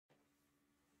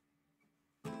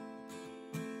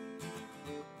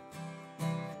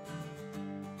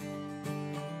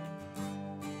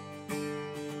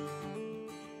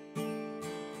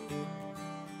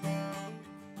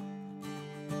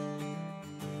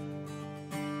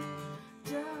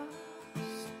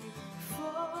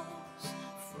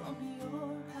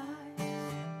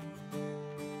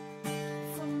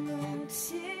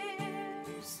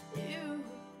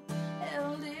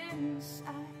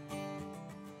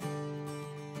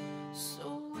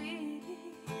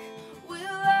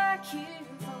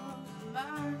give up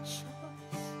my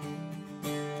choice.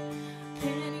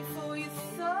 Penny for your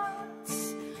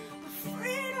thoughts, but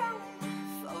freedom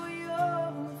for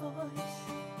your voice.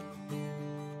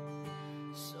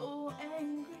 So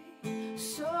angry,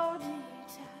 so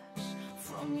detached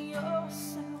from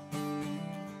yourself.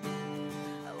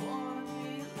 I wanna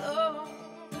be alone,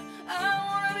 I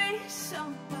wanna be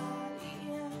somebody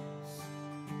else.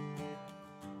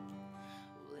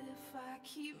 Well, if I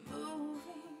keep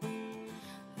moving,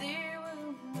 they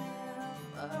will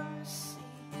never see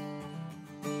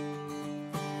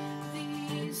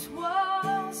these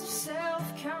walls of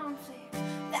self-conflict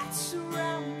that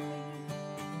surround me,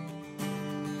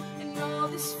 and all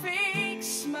these fake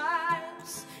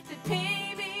smiles that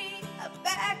pay me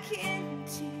back in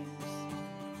tears.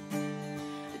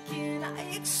 Again I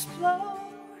explode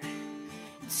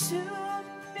into a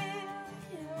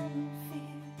million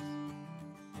fears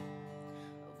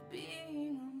of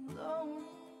being alone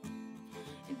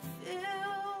and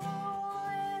filled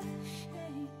with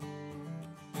shame.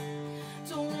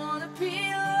 Don't wanna be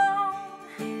alone.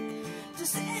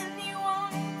 Does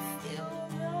anyone feel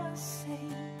the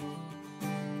same?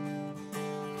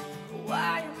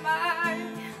 Why am I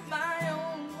my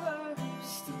own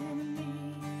worst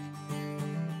enemy?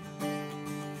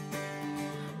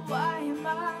 Why am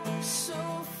I so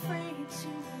afraid to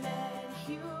let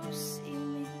you see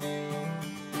me?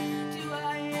 Do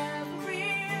I have a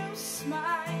real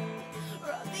smile,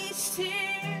 or are these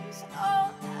tears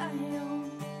all I own?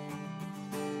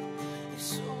 If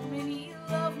so many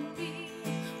love me,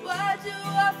 why do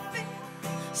I feel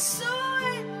so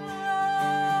alone?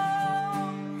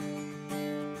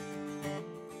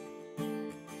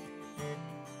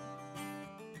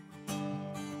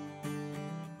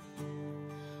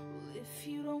 Well, if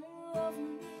you don't love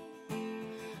me,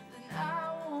 then I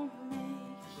won't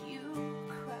make you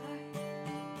cry.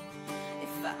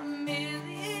 If I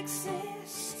merely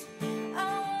exist, I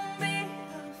won't be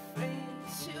afraid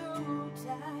to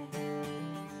die.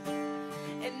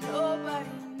 And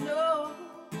nobody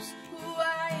knows who I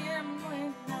am when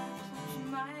I close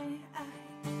my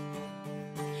eyes.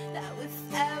 That with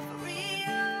every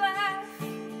laugh,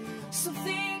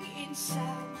 something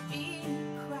inside me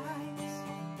cries.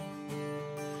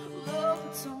 Lord,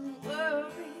 don't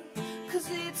worry, 'cause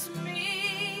it's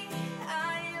me I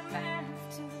am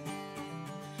after.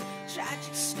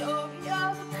 Tragic story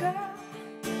of a girl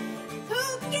who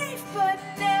gave but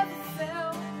never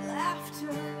felt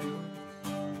laughter.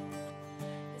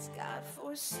 Has God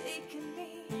forsaken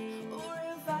me, or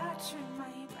have I turned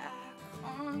my back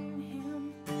on Him?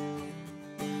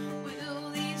 Will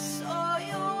these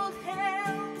soiled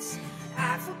hands I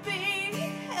forbid